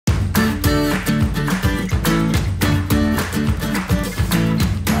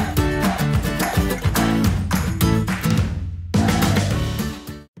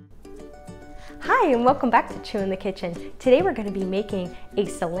and welcome back to Chew in the Kitchen. Today we're going to be making a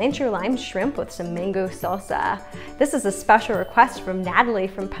cilantro lime shrimp with some mango salsa. This is a special request from Natalie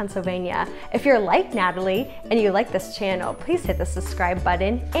from Pennsylvania. If you're like Natalie and you like this channel, please hit the subscribe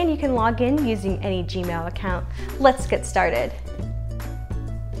button and you can log in using any Gmail account. Let's get started.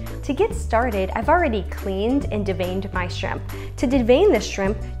 To get started, I've already cleaned and deveined my shrimp. To devein the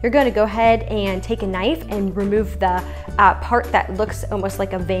shrimp, you're going to go ahead and take a knife and remove the part that looks almost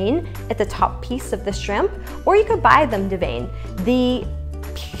like a vein at the top piece of the shrimp, or you could buy them deveined. The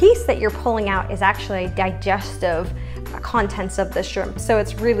piece that you're pulling out is actually digestive contents of the shrimp, so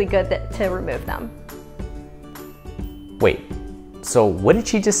it's really good to remove them. Wait, so what did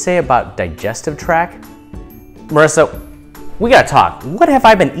she just say about digestive tract? Marissa, we gotta talk. What have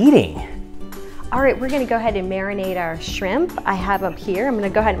I been eating? All right, we're gonna go ahead and marinate our shrimp. I have them here. I'm gonna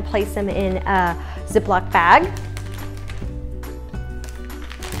go ahead and place them in a Ziploc bag.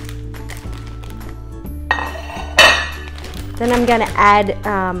 Then I'm gonna add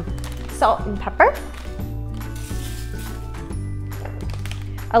salt and pepper.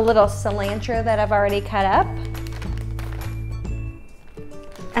 A little cilantro that I've already cut up.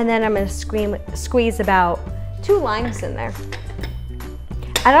 And then I'm gonna squeeze about 2 limes in there.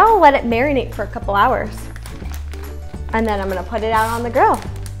 And I'll let it marinate for a couple hours. And then I'm gonna put it out on the grill.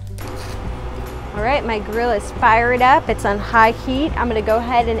 All right, my grill is fired up. It's on high heat. I'm gonna go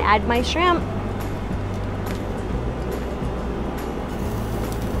ahead and add my shrimp.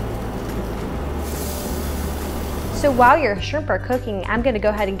 So while your shrimp are cooking, I'm gonna go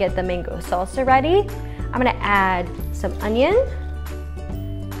ahead and get the mango salsa ready. I'm gonna add some onion.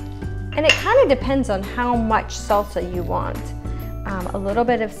 And it kind of depends on how much salsa you want. A little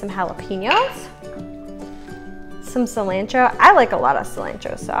bit of some jalapenos, some cilantro. I like a lot of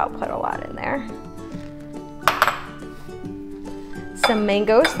cilantro, so I'll put a lot in there. Some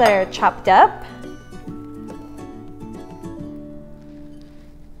mangoes that are chopped up.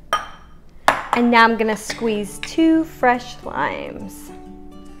 And now I'm gonna squeeze 2 fresh limes.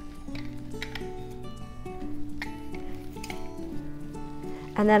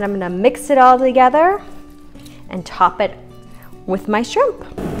 And then I'm gonna mix it all together and top it with my shrimp.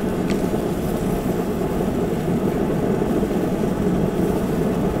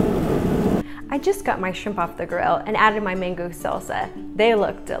 I just got my shrimp off the grill and added my mango salsa. They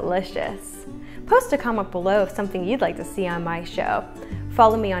look delicious. Post a comment below if something you'd like to see on my show.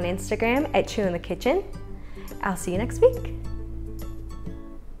 Follow me on Instagram at Chew in the Kitchen. I'll see you next week.